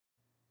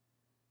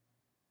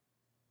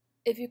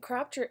If you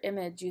cropped your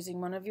image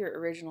using one of your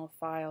original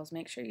files,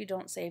 make sure you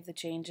don't save the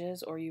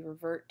changes or you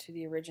revert to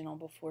the original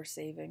before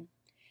saving.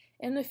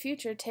 In the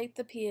future, take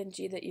the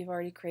PNG that you've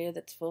already created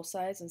that's full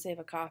size and save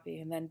a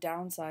copy, and then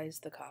downsize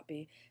the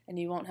copy, and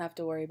you won't have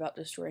to worry about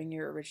destroying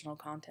your original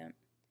content.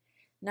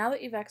 Now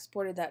that you've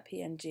exported that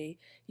PNG,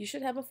 you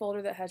should have a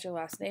folder that has your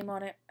last name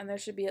on it, and there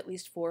should be at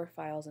least 4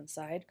 files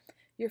inside.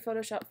 Your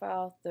Photoshop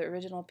file, the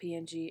original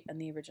PNG,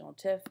 and the original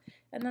TIFF,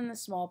 and then the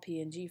small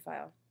PNG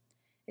file.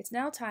 It's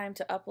now time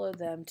to upload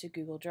them to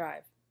Google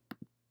Drive.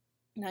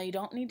 Now you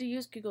don't need to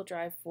use Google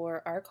Drive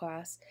for our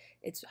class.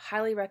 It's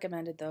highly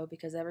recommended though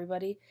because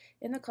everybody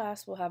in the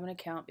class will have an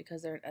account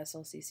because they're an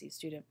SLCC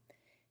student.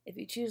 If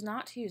you choose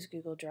not to use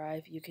Google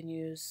Drive, you can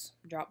use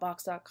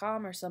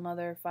Dropbox.com or some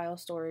other file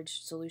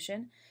storage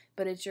solution,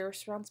 but it's your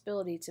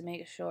responsibility to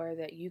make sure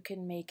that you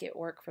can make it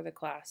work for the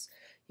class.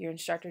 Your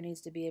instructor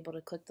needs to be able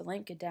to click the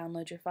link and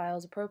download your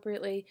files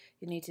appropriately.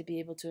 You need to be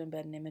able to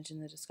embed an image in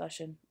the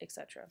discussion,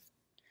 etc.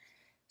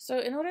 So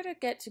in order to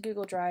get to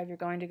Google Drive, you're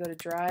going to go to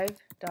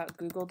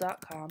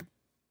drive.google.com.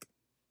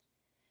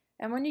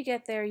 And when you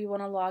get there, you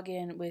want to log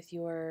in with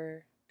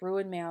your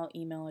Bruin Mail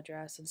email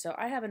address. And so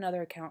I have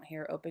another account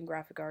here, Open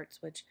Graphic Arts,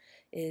 which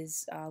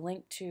is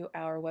linked to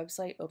our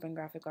website,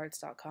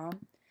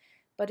 opengraphicarts.com.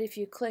 But if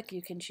you click,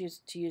 you can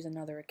choose to use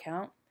another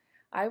account.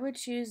 I would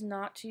choose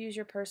not to use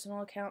your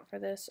personal account for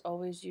this.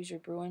 Always use your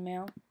Bruin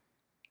Mail.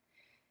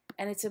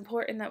 And it's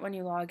important that when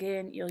you log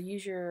in, you'll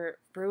use your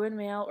Bruin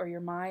Mail or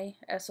your My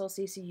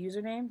SLCC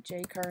username,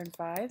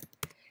 jcurran5,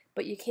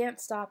 but you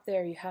can't stop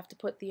there. You have to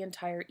put the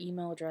entire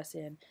email address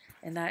in,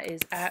 and that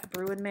is at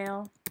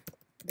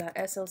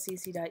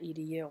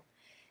bruinmail.slcc.edu.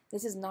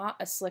 This is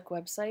not a slick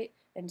website,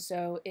 and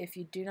so if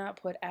you do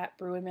not put at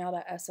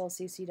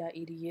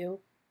bruinmail.slcc.edu,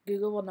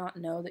 Google will not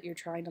know that you're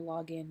trying to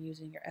log in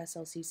using your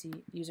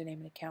SLCC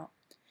username and account.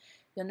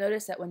 You'll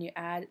notice that when you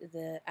add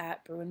the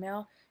at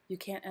Bruinmail, you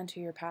can't enter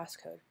your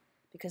passcode,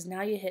 because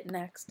now you hit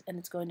next and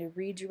it's going to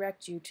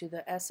redirect you to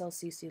the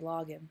SLCC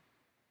login.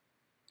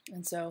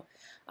 And so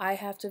I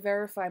have to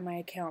verify my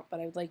account,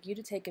 but I would like you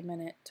to take a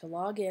minute to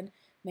log in,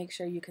 make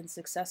sure you can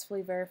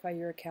successfully verify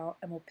your account,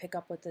 and we'll pick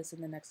up with this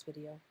in the next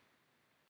video.